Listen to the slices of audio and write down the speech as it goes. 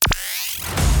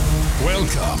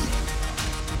Welcome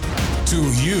to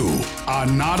You Are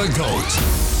Not a Goat.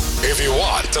 If you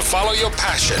want to follow your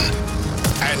passion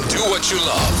and do what you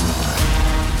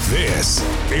love, this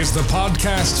is the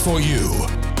podcast for you.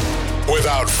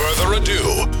 Without further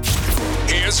ado,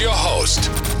 here's your host,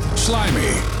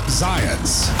 Shlomi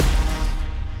Zayats.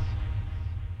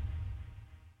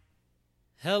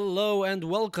 Hello and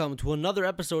welcome to another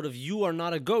episode of You Are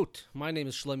Not a Goat. My name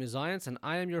is Shlomi Zayats and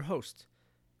I am your host.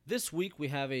 This week we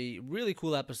have a really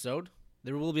cool episode.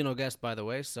 There will be no guest, by the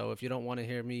way, so if you don't want to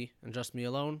hear me and just me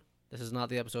alone, this is not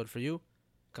the episode for you.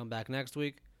 Come back next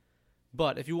week.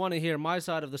 But if you want to hear my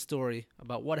side of the story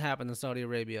about what happened in Saudi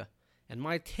Arabia and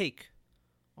my take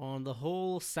on the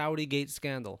whole Saudi Gate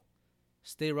scandal,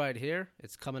 stay right here.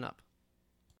 It's coming up.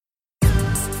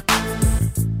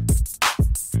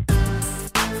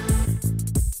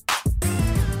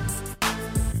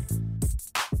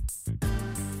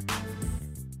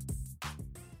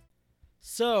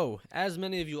 So, as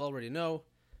many of you already know,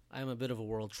 I am a bit of a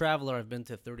world traveler. I've been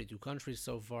to 32 countries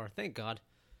so far, thank God.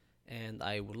 And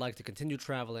I would like to continue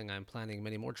traveling. I'm planning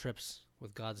many more trips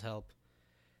with God's help.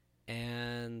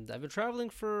 And I've been traveling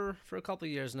for a couple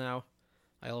of years now.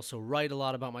 I also write a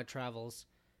lot about my travels.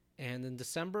 And in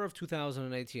December of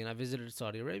 2018, I visited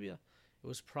Saudi Arabia. It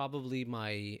was probably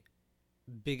my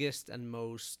biggest and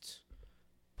most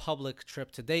public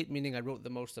trip to date, meaning I wrote the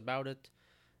most about it.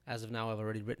 As of now, I've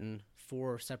already written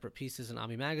 4 separate pieces in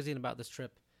Ami Magazine about this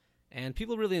trip, and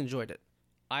people really enjoyed it.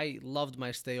 I loved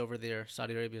my stay over there.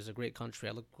 Saudi Arabia is a great country.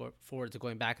 I look forward to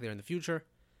going back there in the future.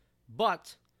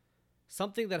 But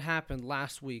something that happened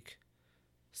last week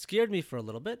scared me for a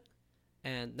little bit,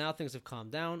 and now things have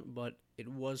calmed down, but it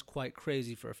was quite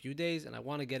crazy for a few days, and I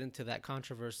want to get into that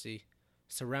controversy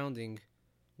surrounding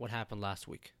what happened last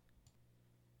week.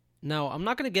 Now, I'm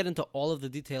not going to get into all of the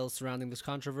details surrounding this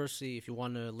controversy. If you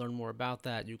want to learn more about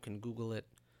that, you can Google it.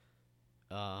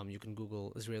 You can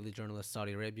Google Israeli journalist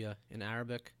Saudi Arabia in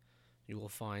Arabic. You will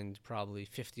find probably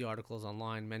 50 articles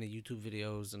online, many YouTube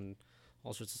videos, and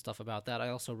all sorts of stuff about that. I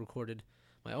also recorded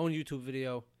my own YouTube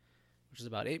video, which is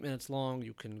about 8 minutes long.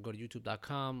 You can go to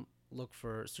youtube.com,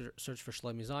 search for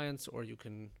Shlomi Zayats, or you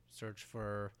can search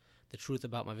for the truth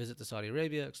about my visit to Saudi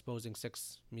Arabia, exposing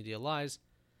 6 media lies.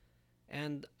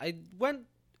 And I went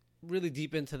really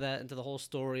deep into that, into the whole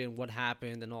story and what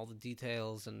happened and all the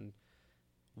details and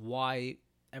why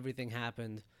everything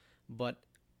happened. But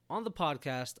on the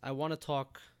podcast, I want to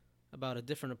talk about a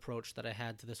different approach that I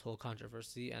had to this whole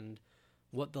controversy and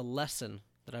what the lesson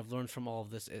that I've learned from all of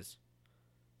this is.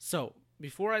 So,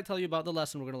 before I tell you about the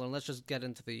lesson we're going to learn, let's just get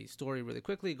into the story really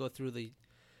quickly, go through the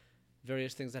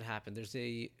various things that happened. There's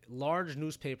a large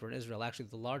newspaper in Israel, actually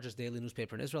the largest daily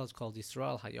newspaper in Israel. It's called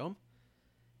Yisrael Hayom.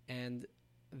 And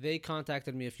they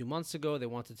contacted me a few months ago. They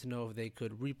wanted to know if they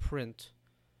could reprint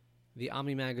the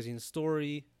Ami Magazine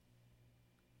story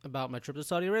about my trip to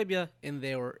Saudi Arabia in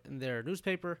their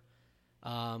newspaper.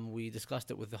 We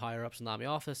discussed it with the higher-ups in the Ami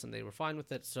office, and they were fine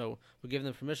with it. So we gave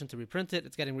them permission to reprint it.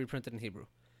 It's getting reprinted in Hebrew.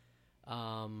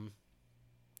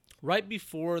 Right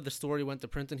before the story went to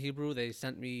print in Hebrew, they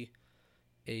sent me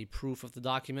a proof of the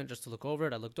document just to look over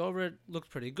it. I looked over it. Looked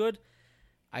pretty good.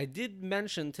 I did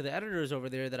mention to the editors over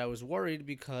there that I was worried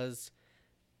because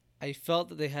I felt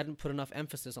that they hadn't put enough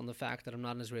emphasis on the fact that I'm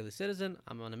not an Israeli citizen.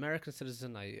 I'm an American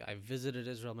citizen. I visited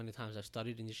Israel many times. I've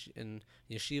studied in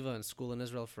yeshiva and school in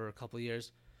Israel for a couple of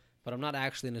years. But I'm not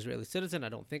actually an Israeli citizen. I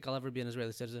don't think I'll ever be an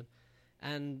Israeli citizen.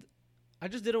 And I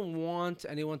just didn't want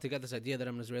anyone to get this idea that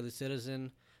I'm an Israeli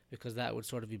citizen because that would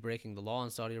sort of be breaking the law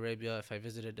in Saudi Arabia if I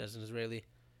visited as an Israeli.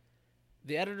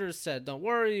 The editors said, don't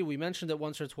worry, we mentioned it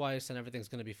once or twice and everything's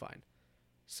going to be fine.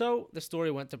 So the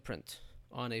story went to print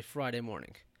on a Friday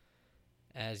morning.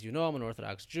 As you know, I'm an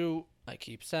Orthodox Jew. I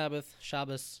keep Sabbath,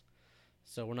 Shabbos,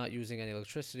 so we're not using any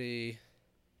electricity,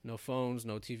 no phones,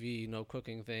 no TV, no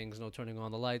cooking things, no turning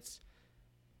on the lights.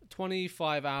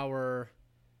 25-hour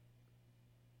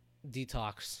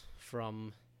detox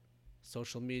from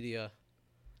social media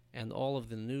and all of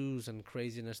the news and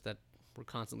craziness that we're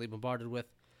constantly bombarded with.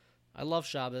 I love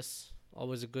Shabbos,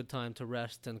 always a good time to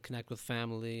rest and connect with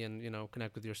family and,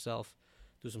 connect with yourself,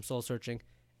 do some soul searching.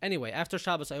 Anyway, after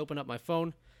Shabbos, I open up my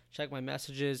phone, check my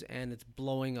messages, and it's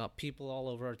blowing up. People all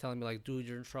over are telling me, like, dude,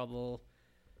 you're in trouble.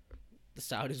 The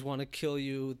Saudis want to kill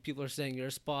you. People are saying you're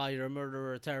a spy, you're a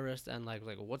murderer, a terrorist, and, like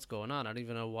what's going on? I don't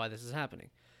even know why this is happening.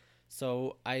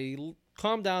 So I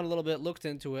calmed down a little bit, looked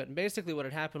into it, and basically what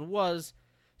had happened was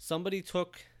somebody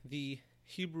took the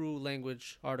Hebrew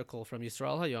language article from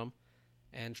Yisrael Hayom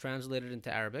and translated it into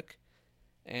Arabic,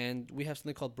 and we have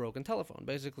something called broken telephone.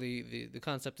 Basically, the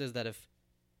concept is that if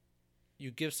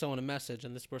you give someone a message,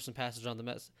 and this person passes on the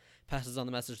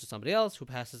message to somebody else, who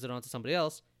passes it on to somebody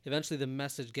else. Eventually, the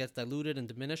message gets diluted and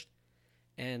diminished,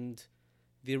 and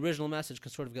the original message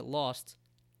can sort of get lost.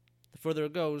 The further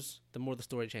it goes, the more the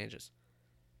story changes.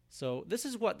 So this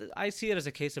is what I see it as,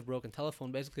 a case of broken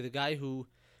telephone. Basically, the guy who,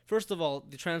 first of all,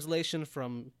 the translation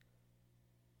from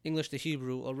English to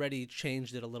Hebrew already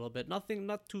changed it a little bit. Nothing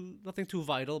too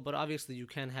vital, but obviously you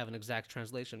can have an exact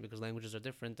translation because languages are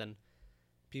different and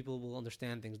people will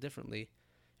understand things differently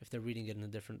if they're reading it in a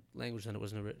different language than it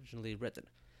was originally written.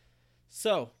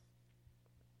 So,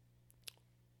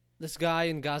 this guy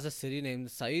in Gaza City named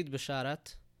Saeed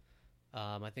Bisharat,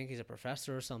 I think he's a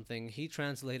professor or something, he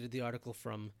translated the article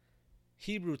from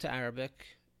Hebrew to Arabic.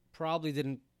 Probably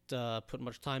didn't put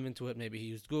much time into it. Maybe he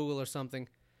used Google or something.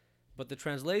 But the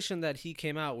translation that he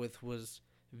came out with was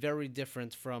very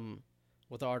different from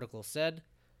what the article said.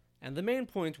 And the main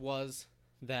point was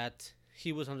that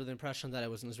he was under the impression that I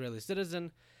was an Israeli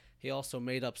citizen. He also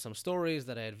made up some stories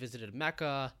that I had visited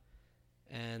Mecca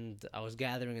and I was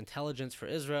gathering intelligence for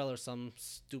Israel or some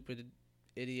stupid,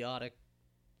 idiotic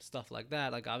stuff like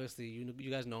that. Like, obviously,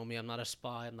 you guys know me. I'm not a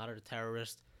spy. I'm not a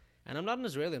terrorist. And I'm not an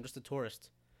Israeli. I'm just a tourist.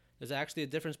 There's actually a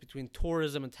difference between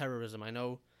tourism and terrorism. I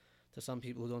know to some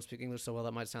people who don't speak English so well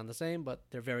that might sound the same, but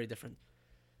they're very different.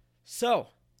 So,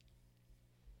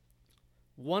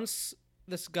 once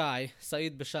this guy,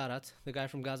 Saeed Bisharat, the guy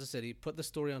from Gaza City, put the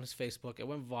story on his Facebook, it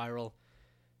went viral.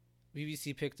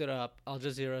 BBC picked it up, Al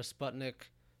Jazeera, Sputnik,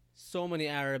 so many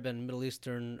Arab and Middle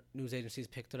Eastern news agencies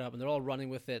picked it up, and they're all running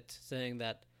with it, saying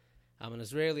that I'm an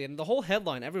Israeli. And the whole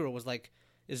headline everywhere was like,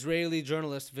 Israeli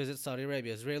journalist visits Saudi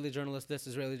Arabia, Israeli journalist this,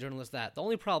 Israeli journalist that. The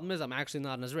only problem is I'm actually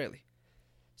not an Israeli.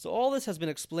 So all this has been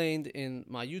explained in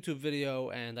my YouTube video,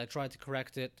 and I tried to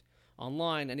correct it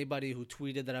online. Anybody who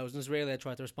tweeted that I was an Israeli, I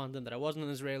tried to respond to them that I wasn't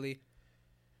an Israeli.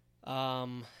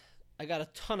 I got a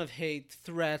ton of hate,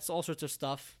 threats, all sorts of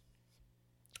stuff.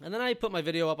 And then I put my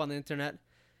video up on the internet,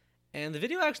 and the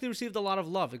video actually received a lot of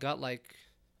love. It got like,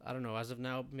 I don't know, as of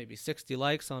now, maybe 60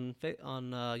 likes on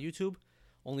YouTube,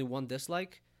 only one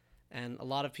dislike. And a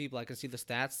lot of people, I can see the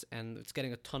stats, and it's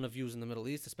getting a ton of views in the Middle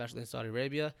East, especially in Saudi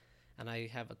Arabia. And I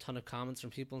have a ton of comments from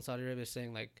people in Saudi Arabia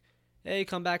saying like, hey,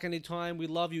 come back anytime, we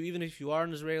love you, even if you are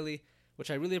an Israeli,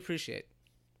 which I really appreciate.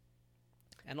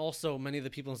 And also, many of the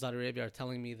people in Saudi Arabia are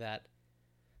telling me that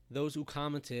those who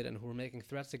commented and who were making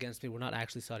threats against me were not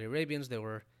actually Saudi Arabians. They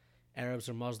were Arabs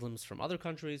or Muslims from other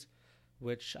countries,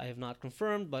 which I have not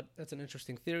confirmed, but that's an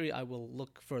interesting theory. I will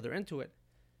look further into it.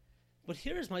 But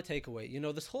here is my takeaway. You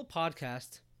know, this whole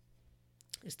podcast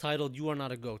is titled You Are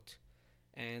Not a Goat.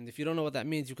 And if you don't know what that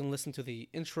means, you can listen to the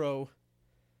intro,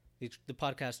 the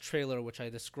podcast trailer, which I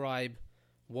describe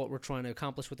what we're trying to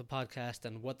accomplish with the podcast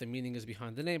and what the meaning is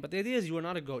behind the name. But the idea is you are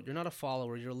not a goat. You're not a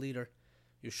follower. You're a leader.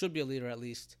 You should be a leader at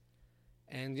least.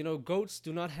 And, you know, goats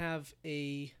do not have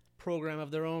a program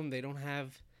of their own. They don't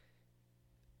have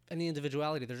any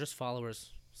individuality. They're just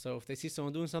followers. So if they see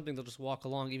someone doing something, they'll just walk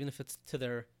along, even if it's to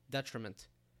their detriment.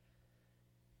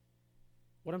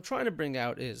 What I'm trying to bring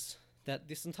out is that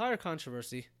this entire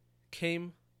controversy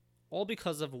came all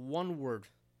because of one word.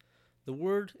 The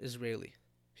word Israeli.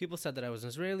 People said that I was an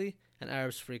Israeli, and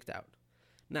Arabs freaked out.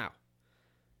 Now,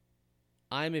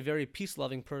 I'm a very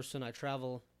peace-loving person. I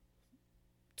travel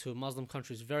to Muslim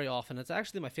countries very often. It's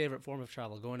actually my favorite form of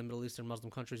travel, going to Middle Eastern Muslim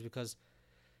countries, because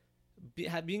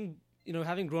having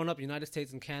grown up in the United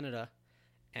States and Canada,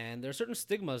 and there are certain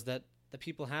stigmas that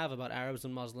people have about Arabs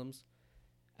and Muslims,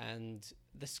 and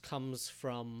this comes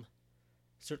from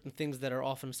certain things that are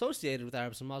often associated with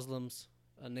Arabs and Muslims,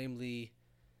 namely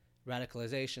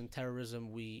radicalization,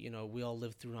 terrorism. We all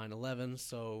lived through 9/11,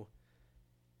 so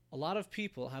a lot of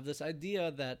people have this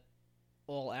idea that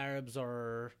all Arabs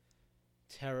are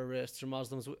terrorists or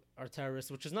Muslims are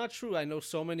terrorists, which is not true. I know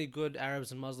so many good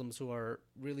Arabs and Muslims who are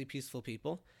really peaceful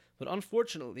people, but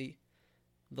unfortunately,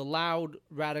 the loud,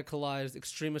 radicalized,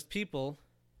 extremist people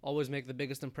always make the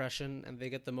biggest impression, and they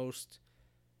get the most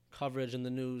coverage in the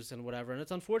news and whatever, and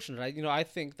it's unfortunate. I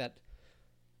think that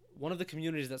one of the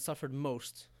communities that suffered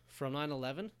most from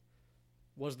 9/11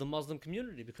 was the Muslim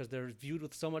community, because they're viewed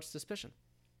with so much suspicion.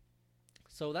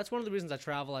 So that's one of the reasons I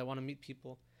travel. I want to meet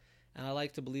people, and I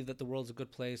like to believe that the world's a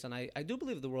good place, and I do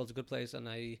believe the world's a good place, and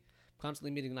I'm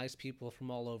constantly meeting nice people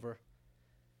from all over,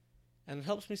 and it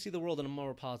helps me see the world in a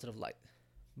more positive light.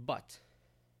 But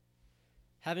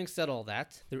having said all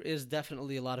that, there is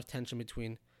definitely a lot of tension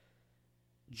between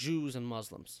Jews and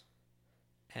Muslims,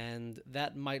 and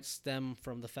that might stem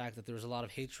from the fact that there's a lot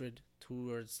of hatred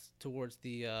towards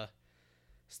the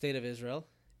state of Israel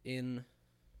in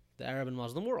the Arab and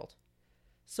Muslim world.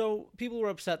 So people were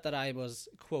upset that I was,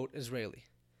 quote, Israeli.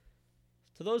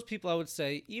 To those people, I would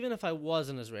say, even if I was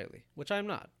an Israeli, which I'm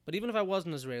not, but even if I was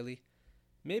an Israeli,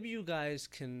 maybe you guys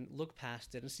can look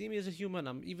past it and see me as a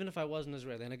human. Even if I was an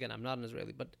Israeli, and again, I'm not an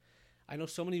Israeli, but I know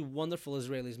so many wonderful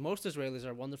Israelis. Most Israelis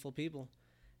are wonderful people,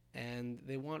 and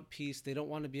they want peace. They don't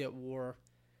want to be at war.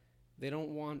 They don't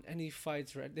want any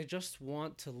fights. They just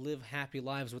want to live happy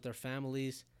lives with their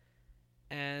families.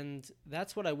 And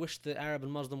that's what I wish the Arab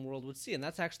and Muslim world would see. And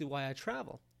that's actually why I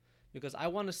travel, because I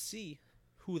want to see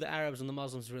who the Arabs and the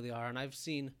Muslims really are. And I've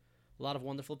seen a lot of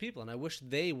wonderful people, and I wish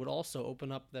they would also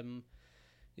open up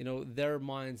their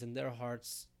minds and their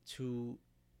hearts to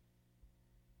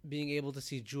being able to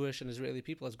see Jewish and Israeli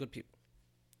people as good people.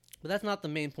 But that's not the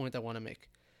main point I want to make.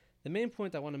 The main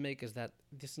point I want to make is that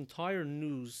this entire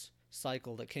news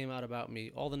cycle that came out about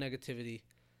me, all the negativity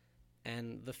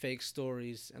and the fake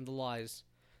stories and the lies,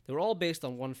 they were all based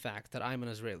on one fact, that I'm an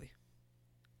Israeli.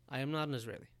 I am not an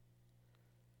Israeli.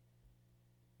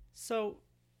 So,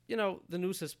 the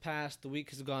news has passed, the week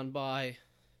has gone by,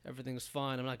 everything's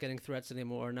fine, I'm not getting threats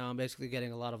anymore. Now I'm basically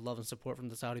getting a lot of love and support from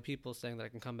the Saudi people saying that I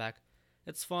can come back.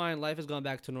 It's fine, life has gone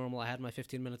back to normal, I had my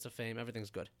 15 minutes of fame, everything's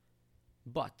good.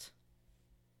 But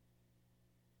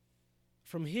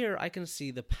from here, I can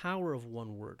see the power of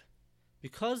one word.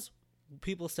 Because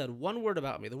people said one word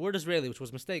about me, the word Israeli, which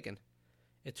was mistaken,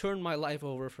 it turned my life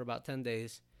over for about 10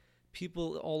 days.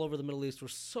 People all over the Middle East were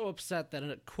so upset that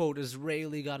a, quote,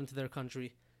 Israeli got into their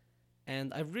country.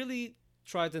 And I've really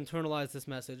tried to internalize this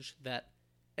message that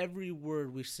every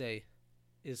word we say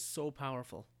is so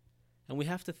powerful. And we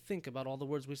have to think about all the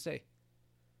words we say.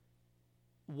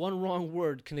 One wrong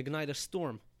word can ignite a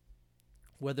storm,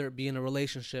 whether it be in a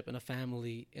relationship, in a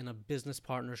family, in a business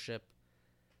partnership,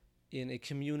 in a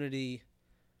community,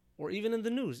 or even in the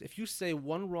news. If you say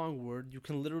one wrong word, you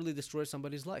can literally destroy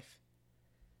somebody's life.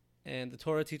 And the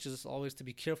Torah teaches us always to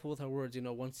be careful with our words.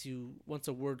 Once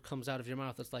a word comes out of your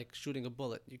mouth, it's like shooting a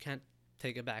bullet. You can't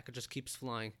take it back. It just keeps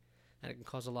flying, and it can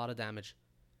cause a lot of damage.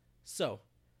 So,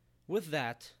 with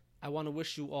that, I want to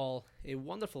wish you all a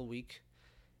wonderful week,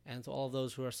 and to all of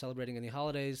those who are celebrating any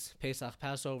holidays, Pesach,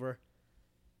 Passover,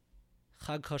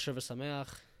 Chag Kosher V'Sameach,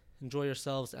 enjoy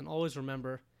yourselves, and always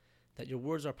remember that your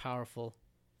words are powerful.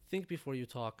 Think before you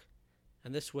talk,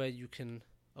 and this way you can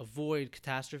avoid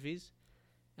catastrophes.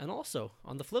 And also,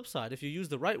 on the flip side, if you use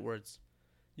the right words,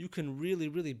 you can really,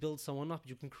 really build someone up.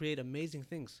 You can create amazing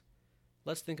things.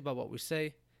 Let's think about what we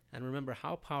say, and remember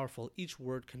how powerful each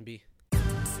word can be.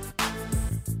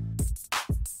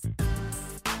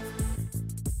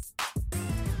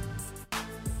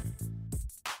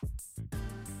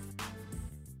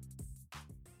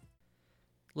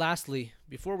 Lastly,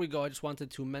 before we go, I just wanted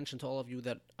to mention to all of you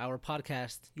that our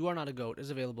podcast, You Are Not a Goat,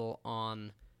 is available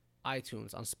on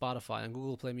iTunes, on Spotify, on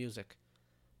Google Play Music,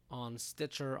 on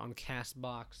Stitcher, on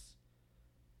CastBox.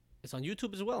 It's on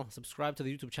YouTube as well. Subscribe to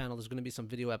the YouTube channel. There's going to be some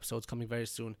video episodes coming very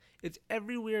soon. It's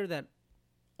everywhere that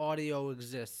audio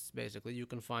exists, basically. You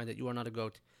can find it. You Are Not a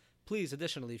Goat. Please,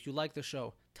 additionally, if you like the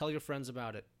show, tell your friends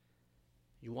about it.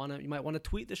 You might want to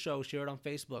tweet the show, share it on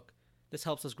Facebook. This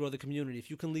helps us grow the community. If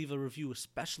you can leave a review,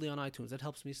 especially on iTunes, that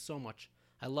helps me so much.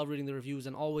 I love reading the reviews,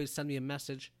 and always send me a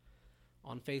message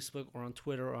on Facebook or on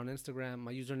Twitter or on Instagram.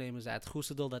 My username is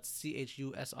 @Chusidel. That's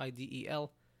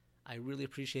CHUSIDEL. I really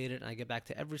appreciate it, and I get back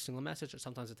to every single message.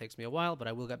 Sometimes it takes me a while, but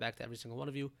I will get back to every single one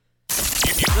of you.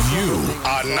 You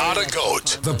are not a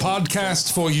goat. The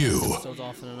podcast for you. Episodes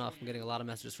often enough. I'm getting a lot of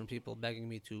messages from people begging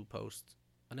me to post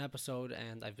an episode,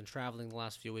 and I've been traveling the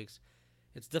last few weeks.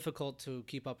 It's difficult to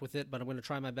keep up with it, but I'm going to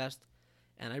try my best.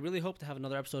 And I really hope to have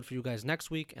another episode for you guys next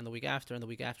week, and the week after, and the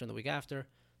week after, and the week after.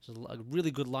 So a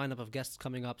really good lineup of guests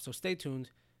coming up. So stay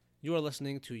tuned. You are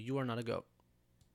listening to You Are Not a Goat.